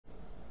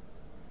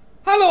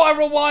Hello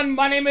everyone,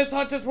 my name is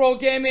Hunter's World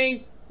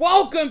Gaming.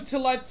 Welcome to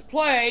Let's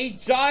Play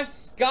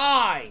Just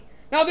Sky.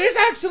 Now there's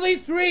actually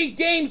 3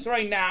 games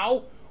right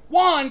now.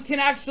 One can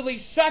actually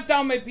shut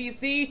down my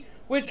PC,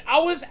 which I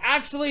was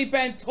actually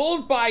been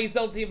told by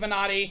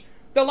Zeltivanati.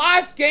 The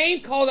last game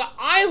called The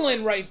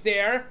Island right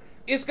there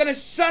is gonna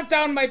shut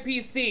down my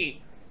PC.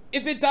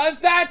 If it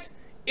does that,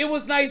 it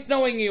was nice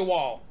knowing you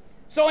all.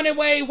 So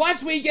anyway,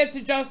 once we get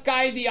to Just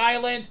Sky The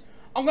Island,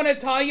 I'm gonna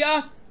tell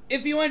ya,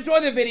 if you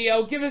enjoyed the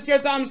video, give us your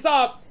thumbs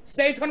up,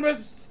 stay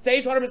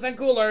 20%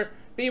 cooler,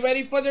 be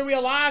ready for the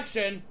real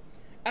action,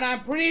 and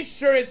I'm pretty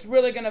sure it's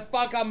really gonna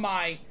fuck up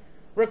my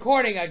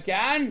recording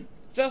again,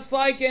 just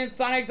like in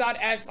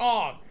Sonic.exe.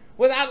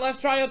 With that, let's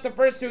try out the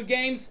first 2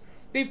 games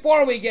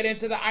before we get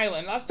into the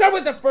island. Let's start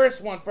with the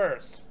first one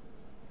first.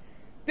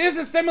 This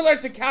is similar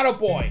to Catto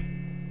Boi,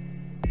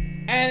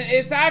 and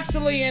it's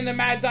actually in the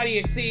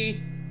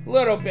Matt.EXE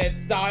little bit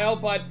style,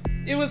 but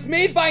it was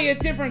made by a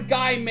different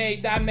guy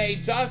that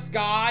made Just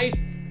Sky.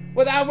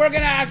 With that, we're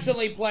gonna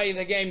actually play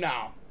the game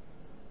now.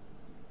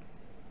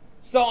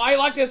 So I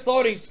like this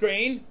loading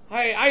screen.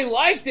 I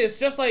like this,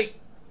 just like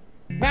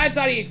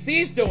Matt.EXE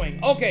is doing.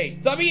 Okay,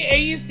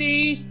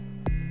 WASD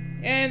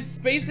and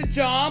space to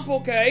jump.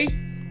 Okay,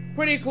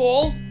 pretty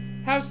cool.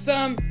 Have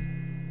some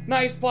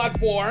nice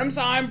platforms.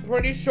 I'm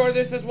pretty sure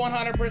this is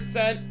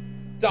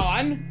 100%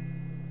 done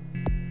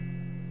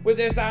with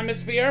this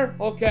atmosphere.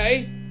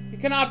 Okay, you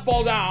cannot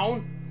fall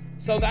down,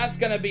 so that's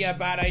gonna be a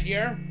bad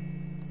idea.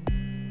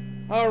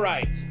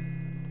 Alright.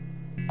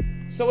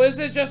 So is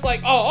it just like,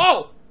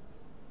 oh!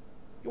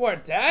 You are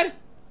dead?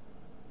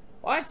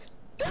 What?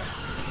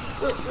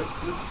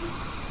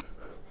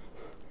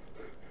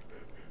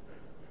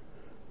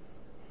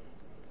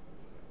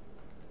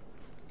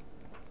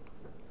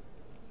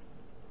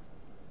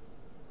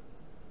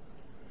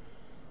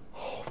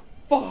 Oh,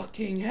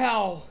 fucking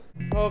hell.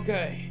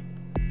 Okay.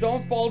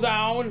 Don't fall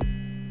down.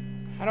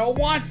 I don't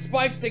want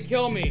spikes to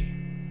kill me.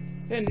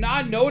 Did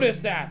not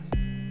notice that.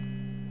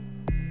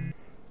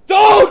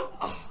 Don't!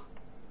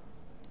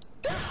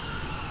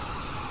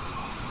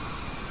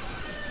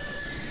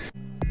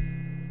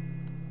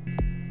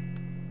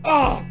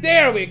 Oh,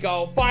 there we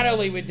go.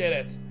 Finally, we did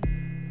it.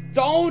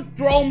 Don't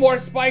throw more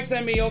spikes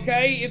at me,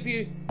 okay? If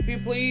you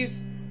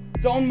please,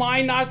 don't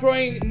mind not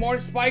throwing more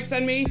spikes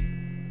at me.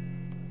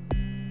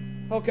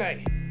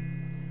 Okay.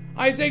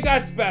 I think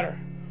that's better.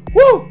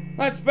 Woo!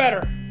 That's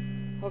better.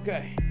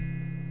 Okay.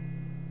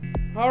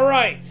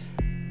 Alright.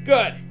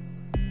 Good.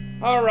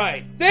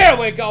 Alright. There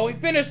we go. We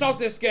finished off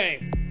this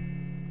game.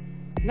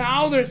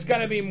 Now there's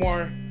gonna be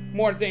more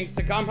things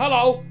to come.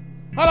 Hello.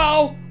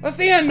 Hello. Let's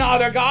see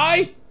another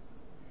guy.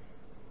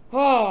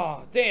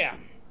 Oh, damn.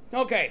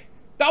 Okay.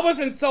 That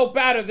wasn't so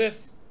bad of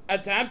this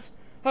attempt.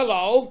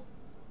 Hello.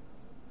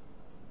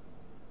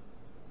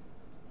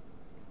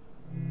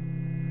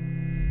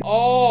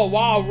 Oh,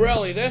 wow,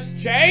 really?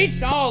 This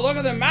changed? Oh, look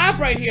at the map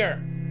right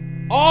here.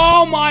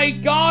 Oh my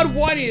god,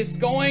 what is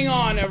going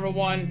on,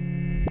 everyone?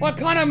 What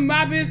kind of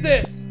map is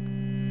this?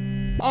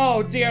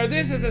 Oh dear,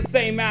 this is the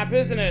same map,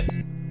 isn't it?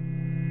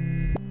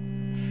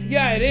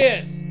 Yeah, it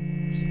is.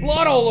 There's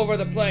blood all over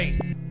the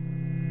place.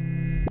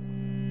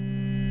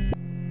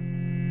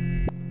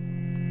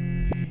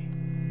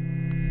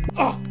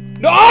 Oh,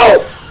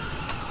 no!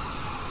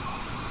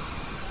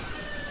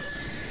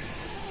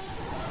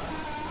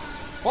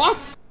 What?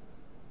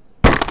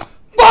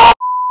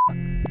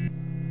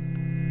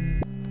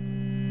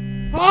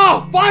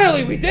 Oh,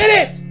 finally, we did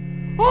it!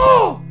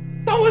 Oh,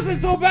 that wasn't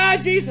so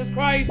bad, Jesus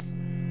Christ.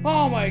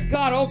 Oh my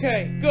god,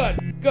 okay,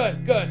 good,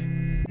 good, good.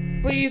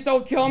 Please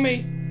don't kill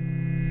me.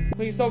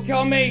 Please don't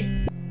kill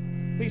me.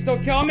 Please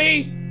don't kill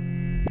me.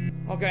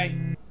 Okay,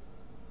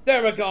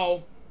 there we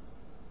go.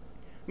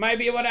 Might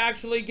be able to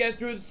actually get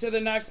through to the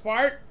next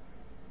part.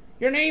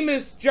 Your name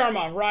is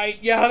Germa, right?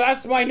 Yeah,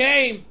 that's my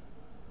name.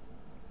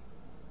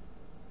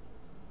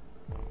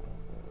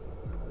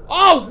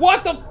 Oh,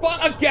 what the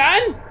fuck,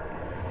 again?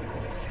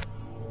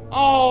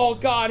 Oh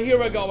god, here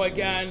we go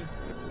again.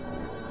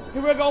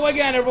 Here we go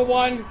again,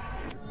 everyone.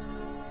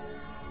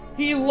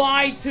 He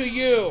lied to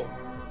you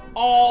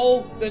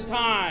all the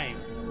time.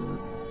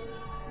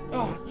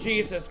 Oh,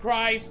 Jesus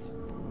Christ.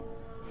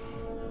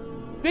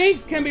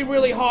 Things can be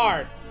really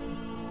hard.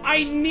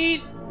 I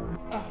need...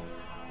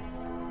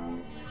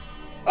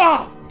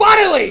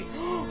 finally!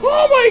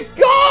 Oh my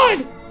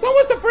god! That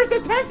was the first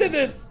attempt at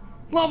this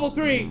level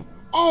 3.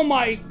 Oh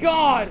my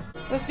god!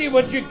 Let's see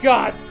what you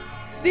got.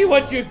 See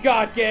what you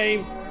got,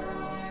 game.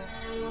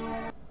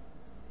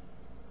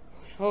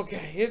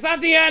 Okay, is that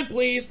the end?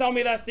 Please tell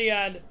me that's the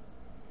end.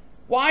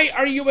 Why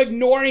are you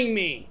ignoring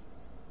me?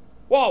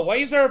 Whoa, why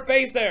is there a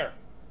face there?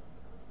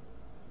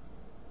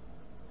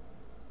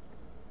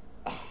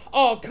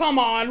 Oh, come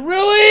on,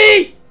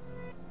 really?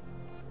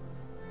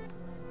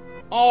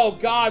 Oh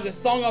god, the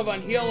Song of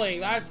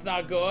Unhealing, that's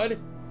not good.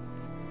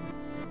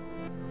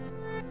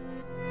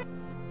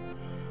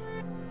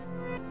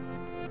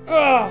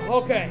 Ugh,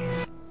 okay.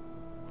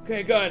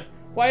 Okay, good.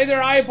 Why are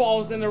there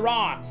eyeballs in the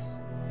rocks?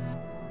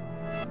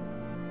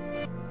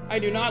 I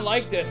do not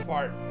like this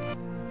part.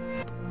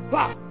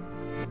 Ha!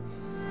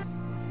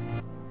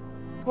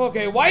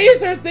 Okay, why is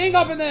there a thing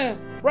up in the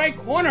right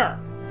corner?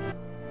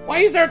 Why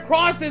is there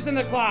crosses in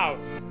the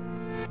clouds?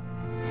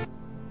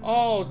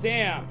 Oh,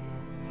 damn.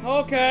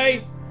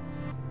 Okay.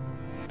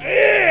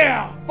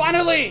 Yeah!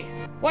 Finally!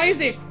 Why is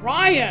he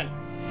crying?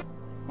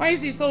 Why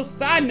is he so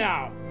sad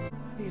now?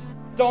 Please,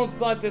 don't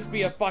let this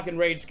be a fucking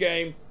rage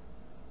game.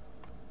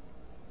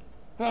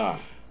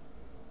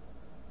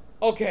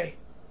 Okay.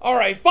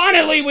 Alright,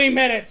 finally we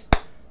made it!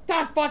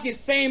 That fucking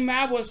same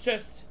map was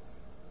just...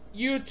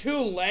 you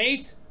too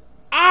late?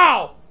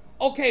 Ow!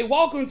 Okay,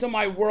 welcome to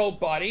my world,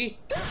 buddy.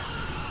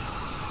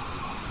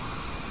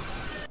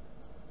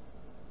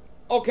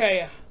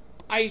 Okay,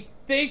 I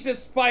think the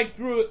spike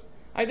threw...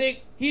 I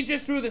think he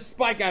just threw the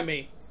spike at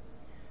me.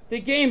 The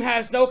game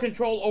has no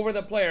control over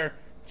the player.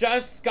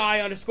 Just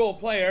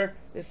Sky_player.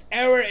 This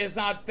error is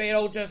not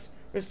fatal. Just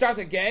restart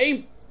the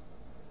game.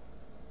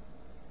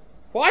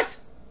 What?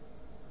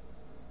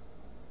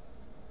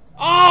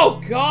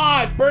 Oh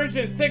god,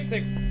 version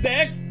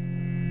 666?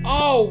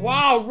 Oh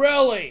wow,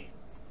 really?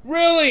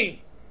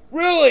 Really?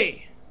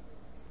 Really?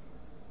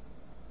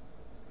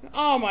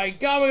 Oh my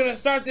god, we're gonna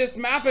start this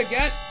map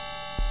again?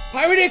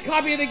 Pirated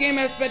copy of the game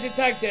has been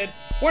detected.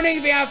 Warning,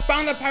 if you have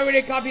found a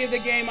pirated copy of the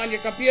game on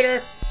your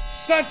computer,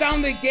 shut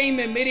down the game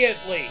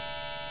immediately.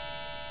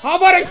 How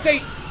about I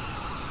say...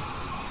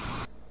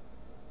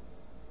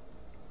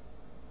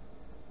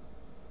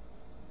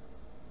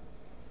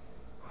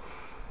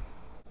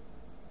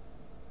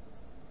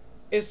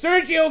 Is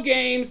Sergio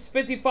Games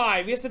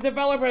 55. He's the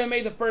developer that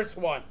made the first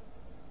one.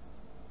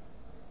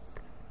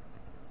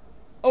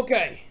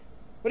 Okay.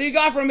 What do you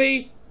got for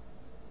me?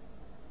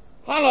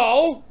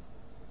 Hello?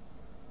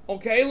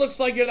 Okay, looks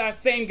like you're that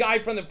same guy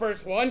from the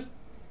first one.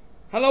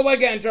 Hello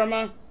again,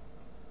 Germa.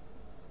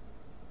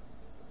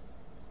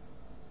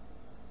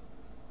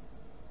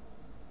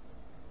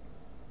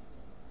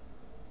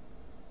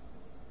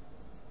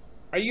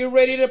 Are you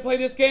ready to play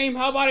this game?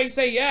 How about I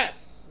say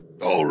yes?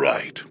 All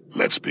right,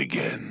 let's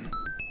begin.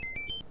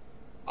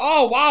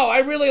 Oh, wow, I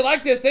really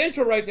like this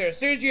intro right there.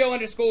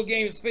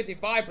 Sergio_Games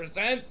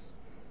 55%.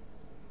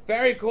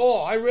 Very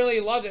cool. I really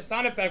love the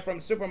sound effect from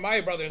Super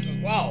Mario Brothers as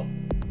well.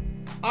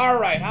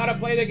 Alright, how to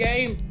play the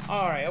game?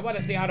 Alright, I want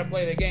to see how to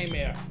play the game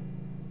here.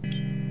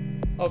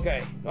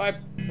 Okay, do I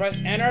press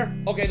enter?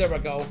 Okay, there we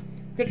go.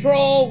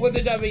 Control with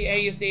the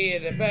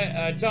WASD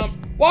to jump.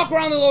 Walk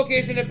around the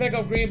location to pick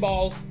up green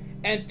balls.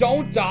 And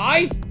don't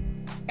die?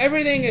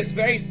 Everything is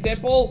very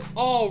simple.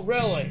 Oh,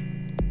 really?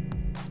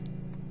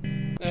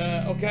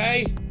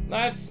 Okay,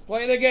 let's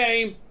play the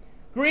game.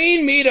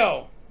 Green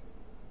Mito.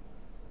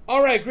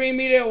 Alright, Green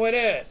Mito it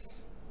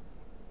is.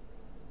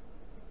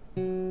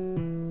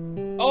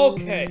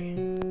 Okay.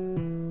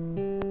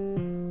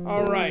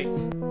 Alright.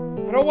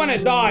 I don't want to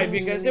die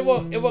because it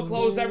will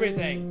close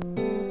everything.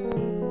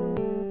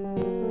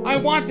 I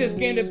want this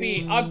game to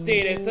be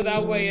updated so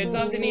that way it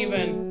doesn't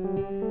even...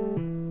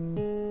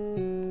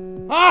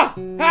 Ah!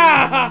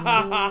 Ha ha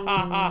ha ha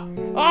ha ha!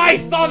 I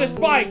saw the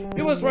spike!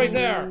 It was right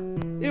there.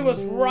 It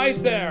was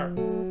right there.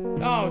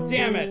 Oh,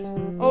 damn it.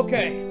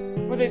 Okay.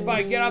 What if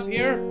I get up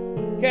here?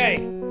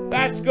 Okay.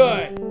 That's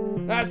good.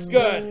 That's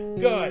good.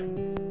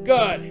 Good.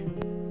 Good.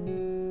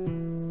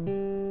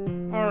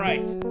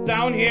 Alright.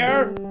 Down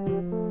here.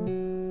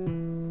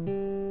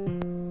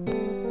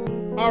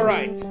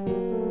 Alright.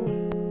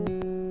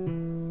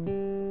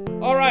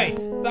 Alright.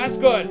 That's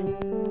good.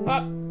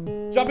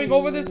 Jumping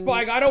over the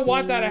spike. I don't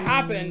want that to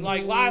happen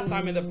like last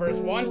time in the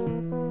first one.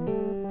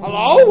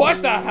 Hello?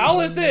 What the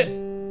hell is this?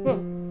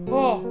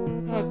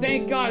 Oh,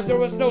 thank God there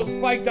was no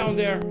spike down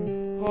there.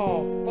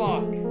 Oh,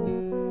 fuck.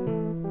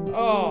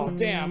 Oh,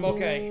 damn.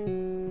 Okay.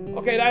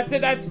 Okay, that's it.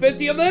 That's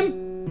 50 of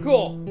them?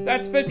 Cool.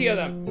 That's 50 of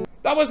them.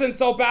 That wasn't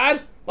so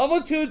bad.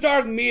 Level 2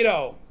 Dark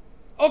Mito.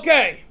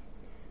 Okay.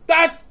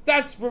 That's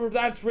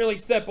really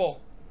simple.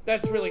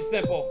 That's really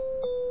simple.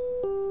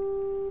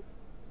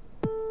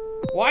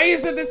 Why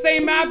is it the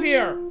same map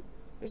here?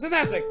 Isn't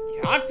that the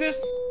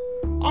cactus?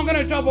 I'm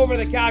gonna jump over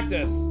the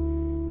cactus.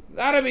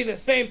 That'll be the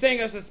same thing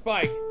as the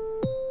spike.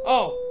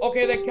 Oh,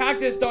 okay, the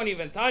cactus don't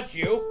even touch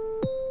you.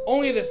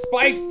 Only the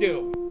spikes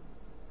do.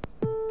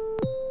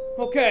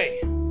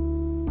 Okay.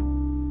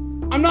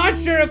 I'm not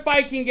sure if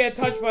I can get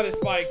touched by the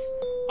spikes.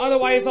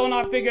 Otherwise, I'll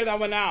not figure that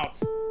one out.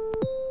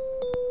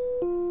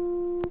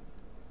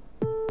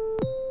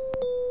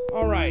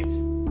 Alright.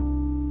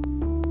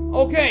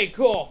 Okay,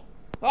 cool.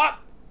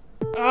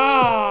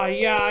 Ah,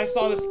 yeah, I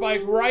saw the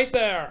spike right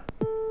there.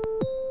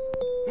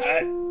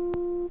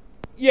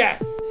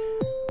 Yes.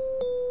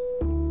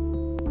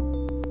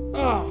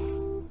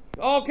 Oh,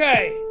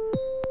 okay.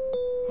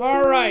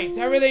 Alright,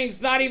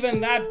 everything's not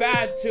even that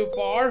bad too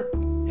far.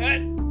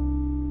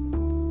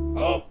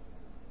 Oh,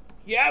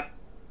 yep.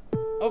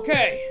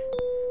 Okay.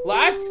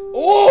 Let.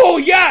 Oh,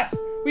 yes!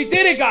 We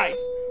did it, guys!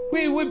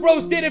 We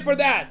bros did it for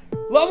that.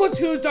 Level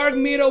 2 Dark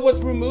Mito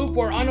was removed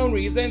for unknown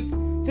reasons.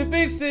 To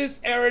fix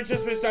this error,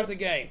 just restart the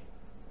game.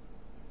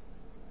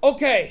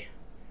 Okay.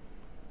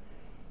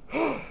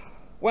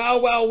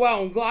 Well, well,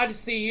 well, I'm glad to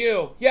see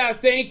you. Yeah,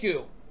 thank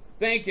you.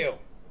 Thank you.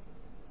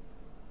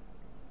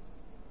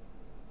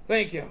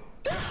 Thank you.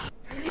 Ah!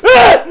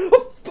 Oh,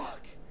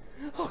 fuck.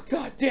 Oh,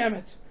 god damn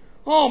it.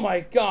 Oh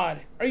my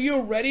god. Are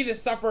you ready to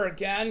suffer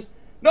again?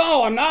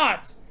 No, I'm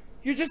not.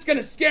 You're just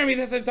gonna scare me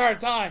this entire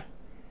time.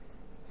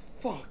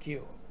 Fuck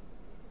you.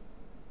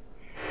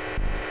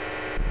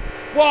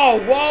 Whoa,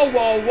 whoa,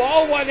 whoa,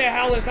 whoa. What the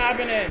hell is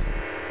happening?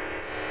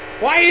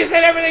 Why is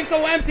it everything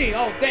so empty?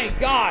 Oh, thank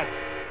god.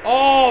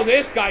 Oh,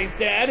 this guy's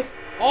dead.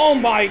 Oh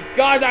my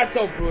god, that's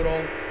so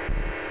brutal.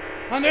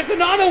 And there's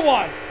another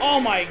one. Oh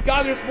my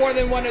god, there's more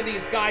than one of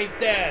these guys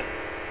dead.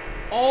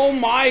 Oh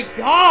my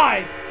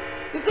god.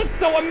 This looks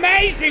so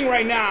amazing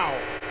right now.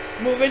 Just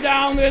moving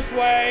down this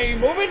way.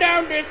 Moving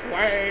down this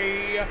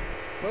way.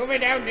 Moving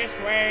down this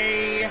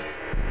way.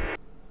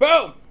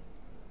 Boom.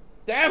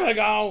 There we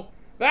go.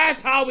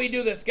 That's how we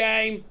do this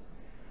game.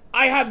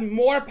 I have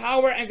more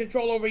power and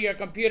control over your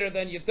computer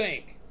than you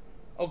think.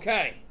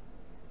 Okay.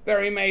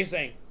 Very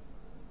amazing.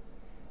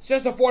 It's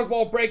just a fourth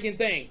wall breaking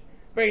thing.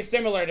 Very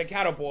similar to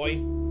Catto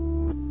Boi.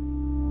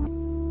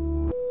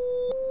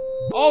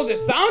 Oh, the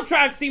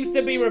soundtrack seems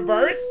to be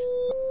reversed.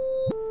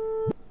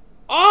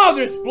 Oh,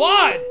 there's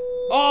blood.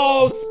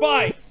 Oh,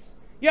 spikes.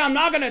 Yeah, I'm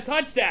not gonna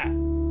touch that.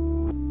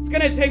 It's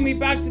gonna take me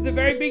back to the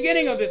very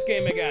beginning of this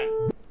game again.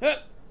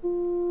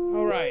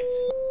 Alright.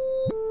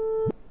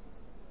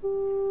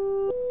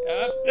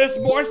 There's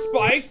more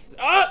spikes.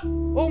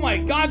 Oh my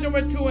god, there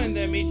were two in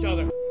them, each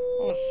other.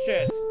 Oh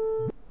shit.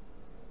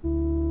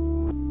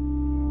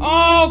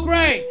 Oh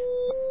great.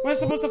 Am I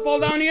supposed to fall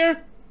down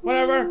here?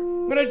 Whatever.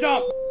 I'm gonna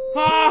jump.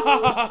 Ha ha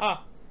ha ha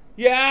ha.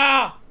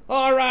 Yeah.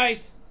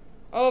 Alright.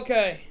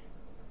 Okay.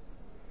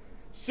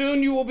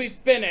 Soon you will be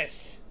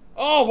finished.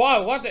 Oh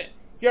wow, what the?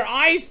 Your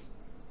eyes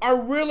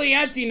are really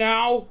empty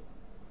now.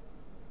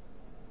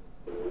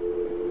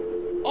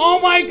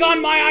 Oh my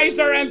god, my eyes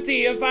are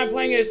empty if I'm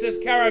playing as this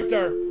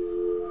character.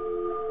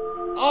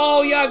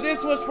 Oh yeah,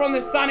 this was from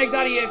the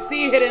Sonic.EXE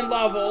hidden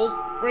level,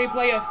 where you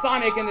play as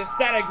Sonic in the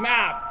static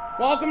map.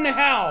 Welcome to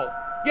hell.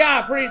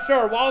 Yeah, pretty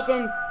sure.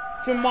 Welcome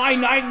to my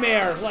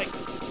nightmare. Like,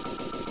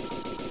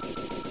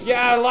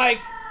 yeah, like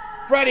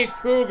Freddy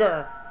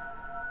Krueger.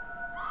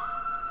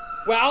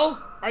 Well,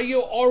 are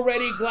you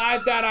already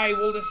glad that I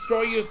will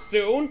destroy you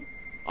soon?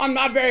 I'm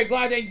not very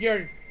glad that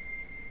you're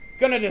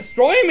gonna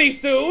destroy me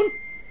soon.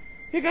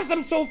 Because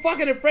I'm so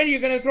fucking afraid you're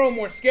gonna throw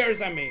more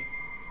scares at me.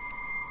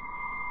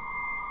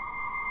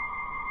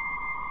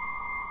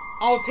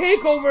 I'll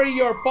take over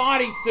your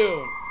body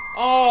soon.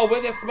 Oh,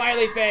 with a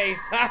smiley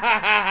face. Ha ha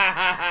ha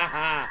ha ha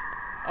ha.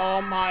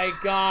 Oh my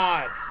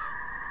god.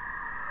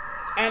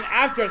 And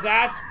after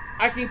that,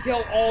 I can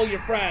kill all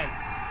your friends.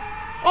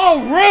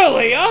 Oh,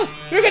 really, huh?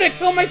 You're gonna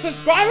kill my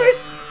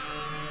subscribers?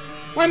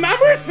 My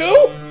members,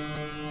 too?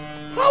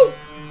 How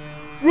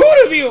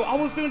rude of you! I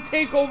will soon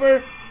take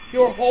over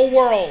your whole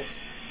world.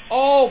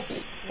 Oh,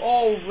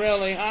 oh,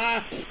 really,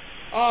 huh?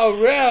 Oh,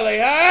 really,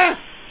 huh?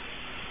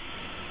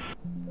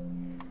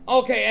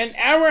 Okay, an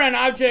error an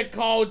object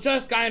called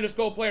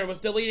JustGuy_player was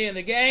deleted in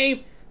the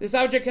game. This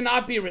object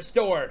cannot be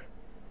restored.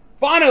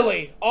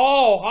 Finally!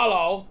 Oh,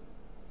 hello.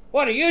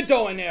 What are you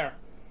doing here?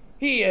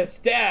 He is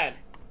dead.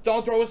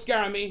 Don't throw a scare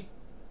at me.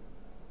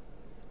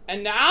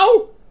 And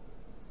now?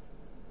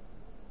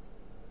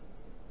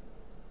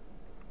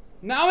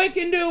 Now I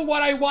can do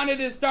what I wanted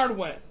to start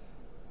with.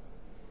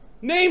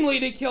 Namely,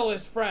 to kill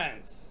his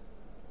friends.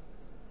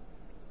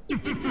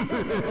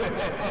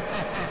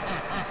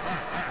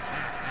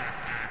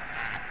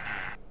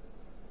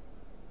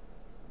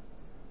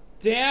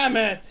 Damn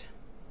it.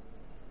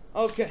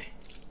 Okay.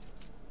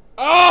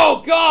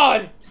 Oh,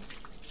 God!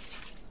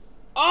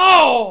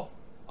 Oh!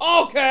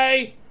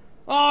 Okay.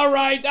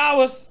 Alright, that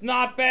was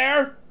not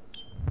fair.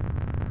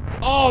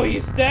 Oh,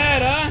 he's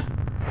dead, huh?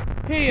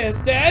 He is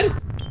dead?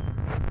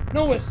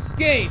 No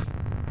escape.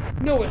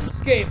 No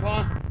escape,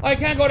 huh? I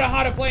can't go to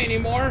how to play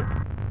anymore.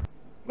 I'm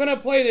gonna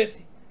play this.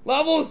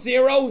 Level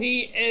 0,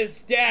 he is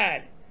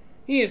dead.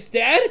 He is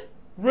dead?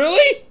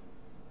 Really?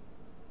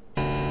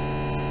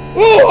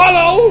 Oh,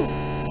 hello!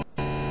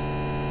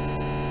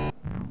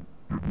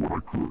 Did what I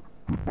could.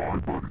 Goodbye,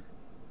 buddy.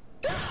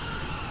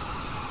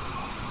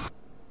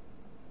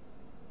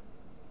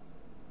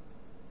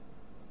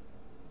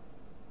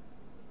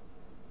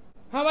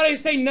 How about I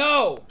say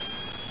no?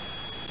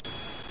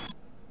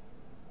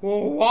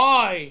 Well,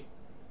 why?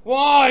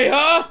 Why,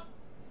 huh?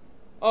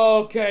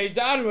 Okay,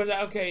 that was,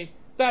 okay.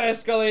 That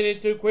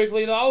escalated too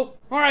quickly, though.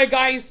 Alright,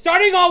 guys,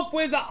 starting off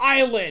with the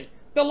island.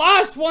 The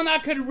last one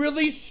that could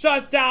really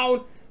shut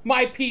down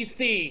my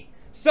PC.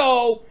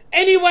 So,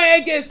 anyway, I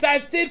guess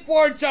that's it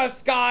for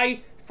Just Guy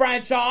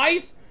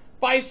franchise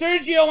by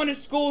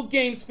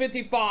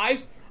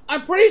Sergio_Games55.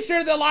 I'm pretty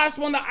sure the last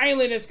one, the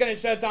island, is gonna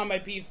shut down my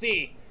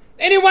PC.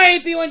 Anyway,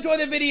 if you enjoyed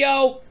the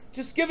video,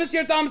 just give us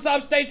your thumbs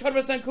up, stay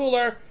 20%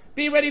 cooler.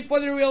 Be ready for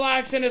the real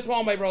action as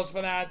well, my bros,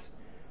 for that.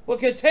 We'll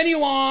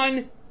continue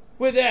on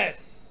with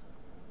this.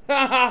 Ha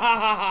ha ha ha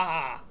ha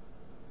ha.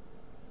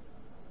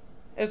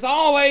 As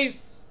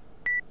always,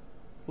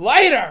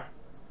 later.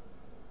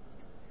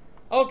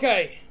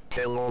 Okay.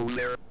 Hello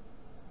there.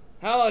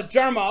 Hello,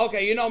 Germa.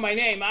 Okay, you know my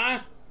name, huh?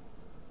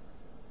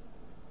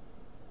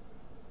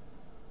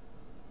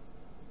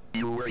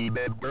 You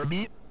remember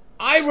me?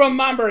 I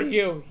remember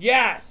you,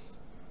 yes.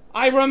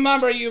 I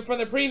remember you from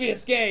the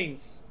previous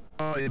games.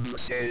 I'm the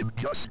same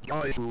Just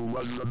Guy who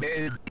was the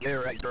main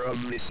character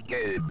of this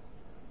game.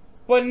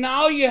 But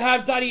now you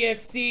have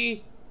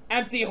 .EXE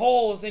empty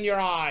holes in your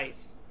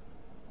eyes.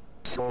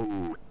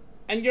 So...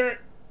 And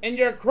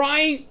you're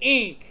crying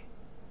ink.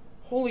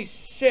 Holy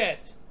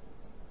shit.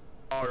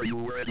 Are you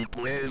ready to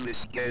play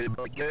this game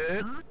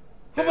again?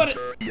 How about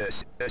Enter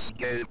yes,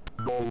 escape,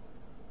 no.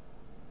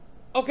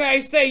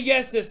 Okay, say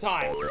yes this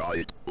time.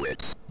 Alright,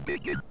 let's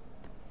begin.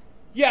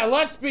 Yeah,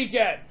 let's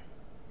begin.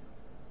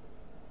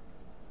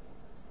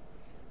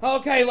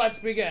 Okay, let's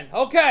begin.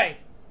 Okay.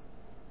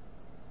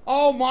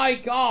 Oh my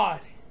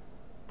god.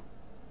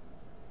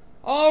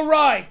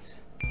 Alright.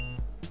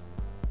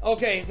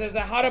 Okay, it says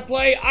how to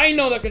play. I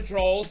know the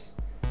controls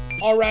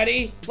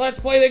already. Let's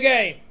play the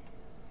game.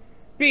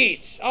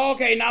 Beach.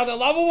 Okay, now the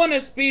level 1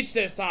 is beach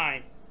this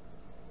time.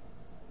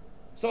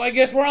 So I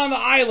guess we're on the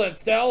island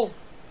still.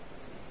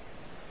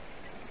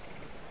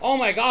 Oh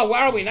my god,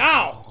 where are we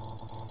now?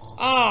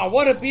 Ah,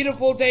 what a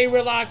beautiful day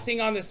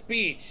relaxing on this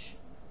beach.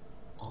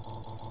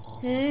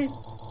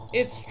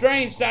 It's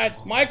strange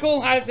that Michael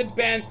hasn't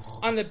been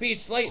on the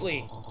beach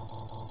lately.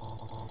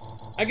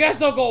 I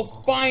guess I'll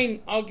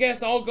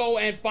go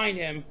and find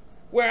him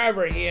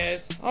wherever he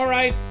is.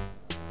 Alright.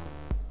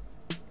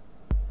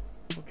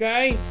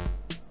 Okay.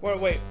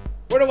 Wait.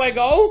 Where do I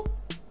go?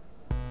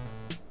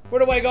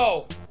 Where do I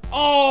go?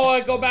 Oh,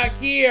 I go back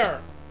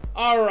here.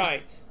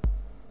 Alright.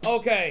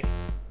 Okay.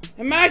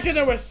 Imagine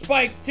there were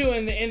spikes too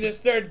in this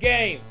third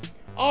game.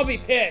 I'll be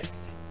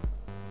pissed.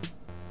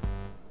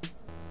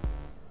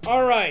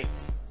 Alright.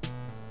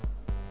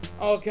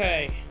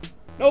 Okay.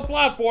 No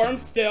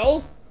platforms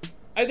still.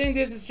 I think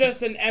this is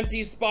just an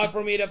empty spot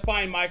for me to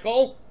find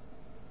Michael.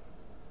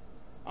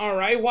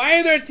 Alright, why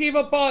are there teeth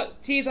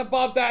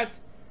above that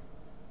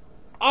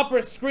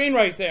upper screen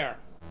right there?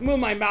 Move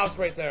my mouse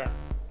right there.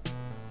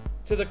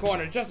 To the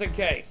corner, just in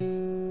case.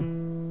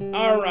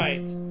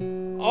 Alright.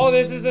 Oh,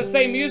 this is the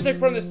same music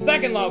from the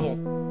second level.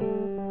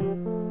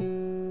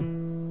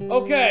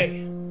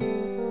 Okay.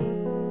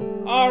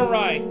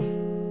 Alright.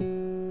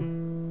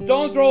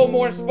 Don't throw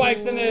more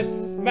spikes in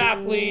this map,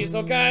 please,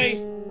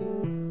 okay?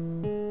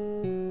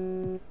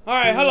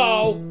 Alright,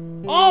 hello.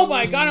 Oh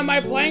my god, am I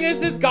playing as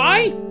this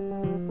guy?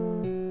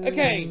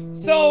 Okay,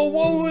 so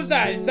who was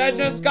that? Is that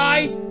just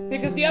Guy?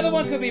 Because the other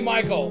one could be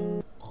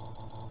Michael.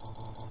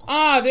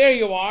 Ah, there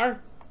you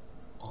are.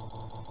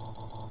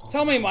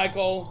 Tell me,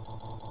 Michael,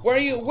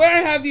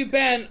 where have you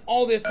been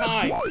all this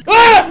time?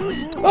 Ah!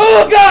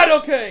 Oh god,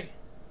 okay.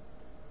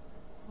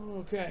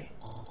 Okay.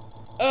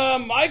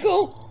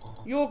 Michael?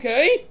 You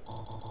okay?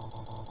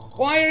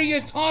 Why are you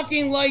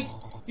talking like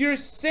you're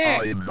sick?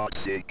 I'm not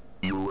sick.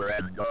 You are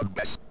a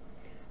dumbass.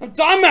 A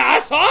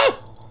dumbass, huh?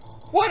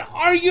 What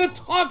are you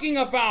talking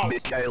about?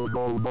 Michael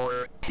no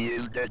more. He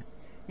is dead.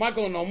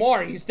 Michael no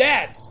more. He's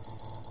dead.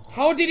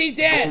 How did he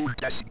dead?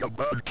 Don't ask a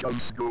bunch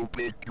of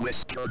stupid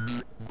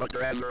questions, but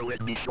rather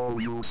let me show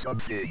you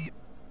something.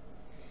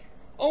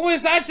 Oh,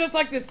 is that just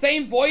like the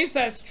same voice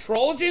as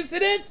Troll's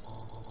incident?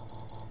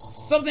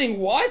 Something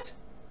what?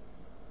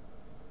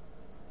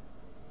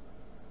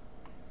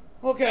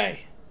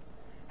 Okay.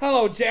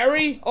 Hello,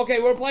 Jerry.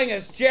 Okay, we're playing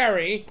as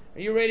Jerry.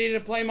 Are you ready to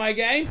play my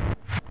game?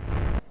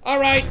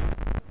 Alright.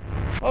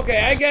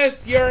 Okay, I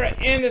guess you're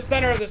in the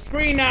center of the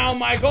screen now,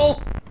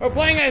 Michael. We're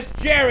playing as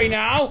Jerry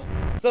now,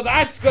 so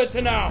that's good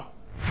to know.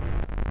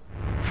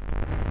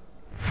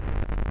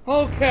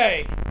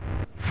 Okay.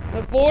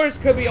 The floors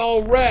could be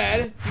all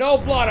red. No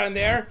blood on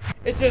there.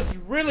 It's just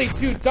really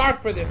too dark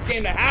for this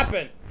game to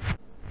happen.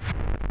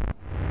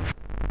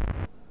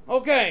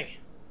 Okay.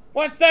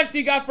 What's next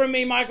you got for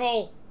me,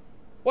 Michael?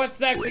 What's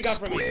next you got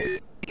for me?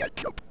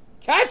 Ketchup.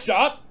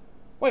 Ketchup?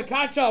 Wait,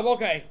 ketchup,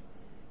 okay.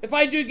 If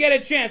I do get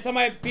a chance, I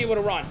might be able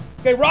to run.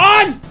 Okay,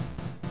 run!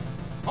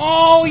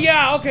 Oh,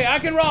 yeah, okay, I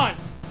can run.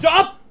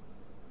 Jump!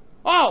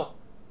 Oh.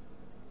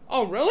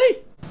 Oh,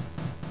 really?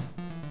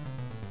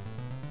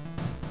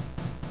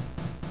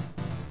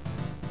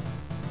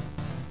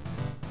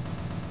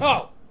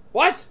 Oh,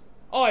 what?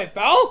 Oh, I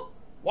fell?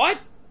 What?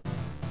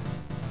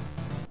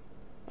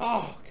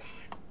 Oh, God.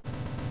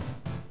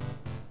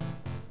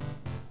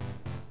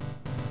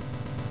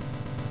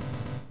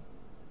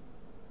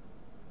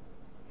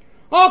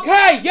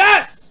 Okay,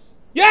 yes!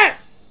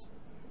 Yes!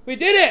 We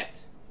did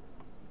it!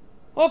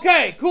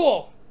 Okay,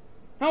 cool.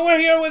 Now we're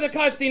here with a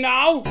cutscene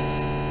now.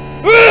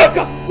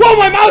 Ugh! Whoa,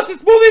 my mouse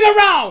is moving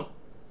around!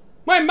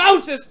 My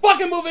mouse is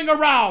fucking moving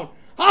around!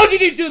 How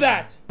did you do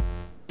that?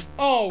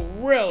 Oh,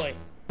 really?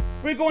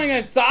 We're going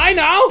inside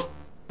now?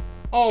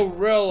 Oh,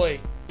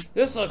 really?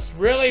 This looks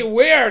really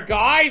weird,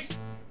 guys.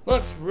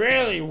 Looks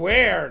really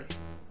weird.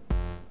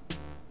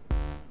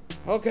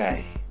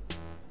 Okay.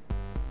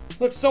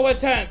 Looks so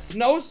intense.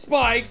 No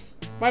spikes.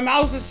 My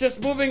mouse is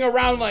just moving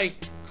around like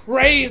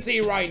crazy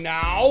right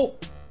now.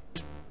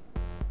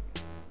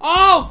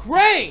 Oh,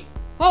 great.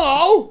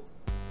 Hello.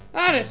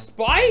 Not a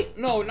spike?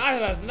 No,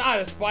 not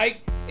a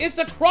spike. It's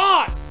a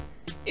cross.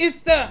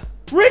 It's the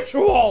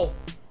ritual.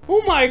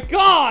 Oh my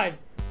god!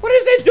 What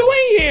is it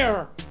doing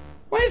here?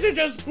 Why is there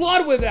just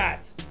blood with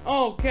that?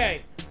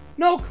 Okay.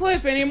 No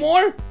cliff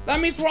anymore? That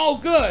means we're all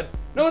good.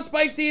 No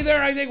spikes either.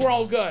 I think we're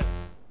all good.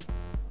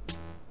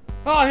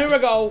 Oh, here we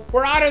go.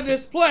 We're out of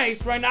this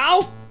place right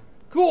now.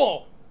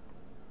 Cool.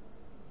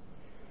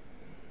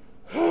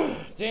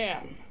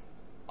 Damn.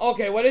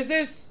 Okay, what is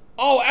this?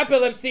 Oh,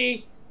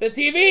 epilepsy. The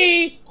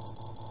TV.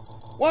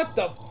 What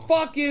the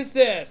fuck is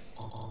this?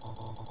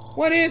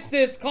 What is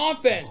this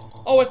coffin?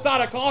 Oh, it's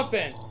not a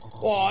coffin.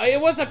 Well, it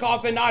was a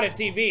coffin, not a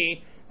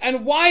TV.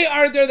 And why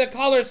are there the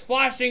colors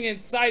flashing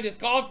inside this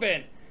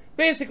coffin?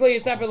 Basically,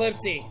 it's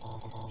epilepsy.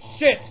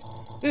 Shit.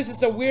 This is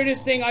the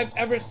weirdest thing I've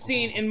ever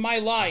seen in my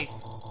life.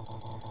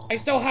 I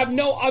still have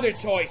no other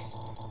choice.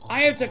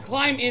 I have to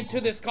climb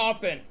into this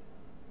coffin.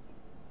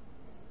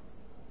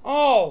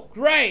 Oh,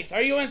 great.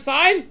 Are you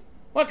inside?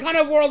 What kind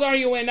of world are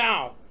you in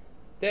now?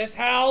 This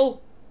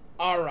hell?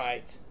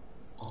 Alright.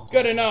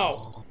 Good to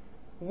know.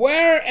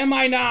 Where am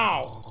I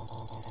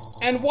now?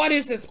 And what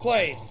is this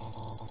place?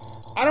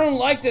 I don't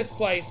like this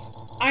place.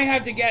 I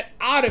have to get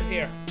out of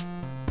here.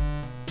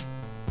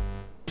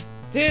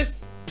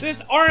 This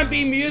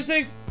R&B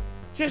music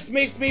just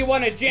makes me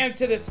want to jam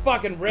to this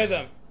fucking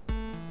rhythm.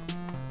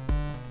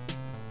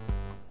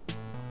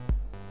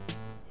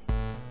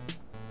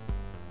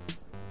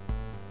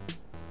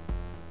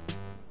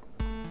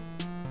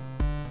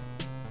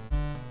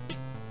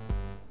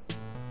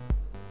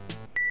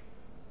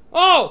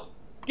 Oh!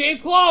 Game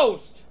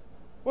closed!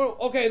 Well,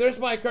 okay, there's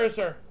my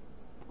cursor.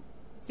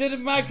 Did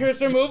my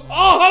cursor move?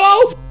 Oh,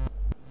 hello!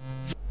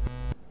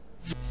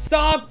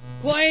 Stop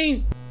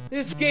playing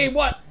this game.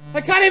 What?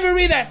 I can't even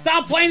read that.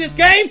 Stop playing this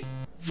game?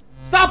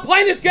 Stop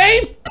playing this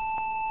game?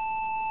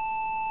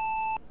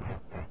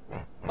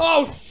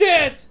 Oh,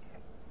 shit!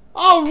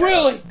 Oh,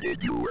 really?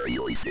 Did you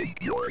really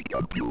think your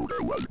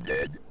computer was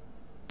dead?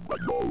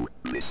 But no,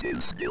 this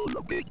is still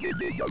the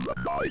beginning of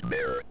a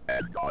nightmare,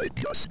 and I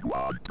just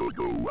want to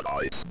do what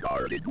I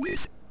started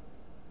with.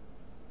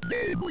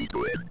 Namely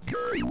to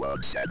endure you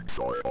once and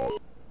for all.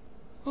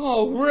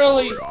 Oh,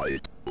 really?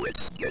 Alright,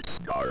 let's get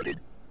started.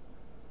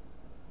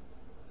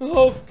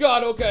 Oh,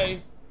 God,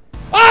 okay.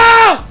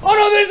 Ah! Oh,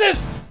 no, there's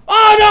this!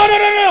 Oh, no, no,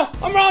 no, no!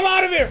 I'm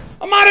out of here!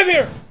 I'm out of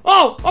here!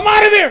 Oh, I'm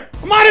out of here!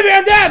 I'm out of here!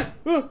 I'm dead!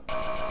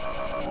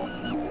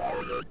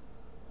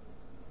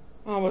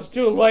 I was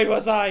too late,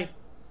 was I?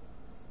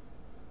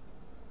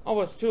 I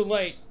was too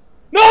late.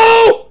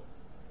 No!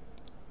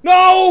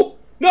 No!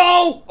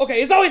 No!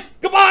 Okay, it's always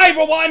goodbye,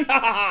 everyone! Ha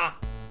ha ha!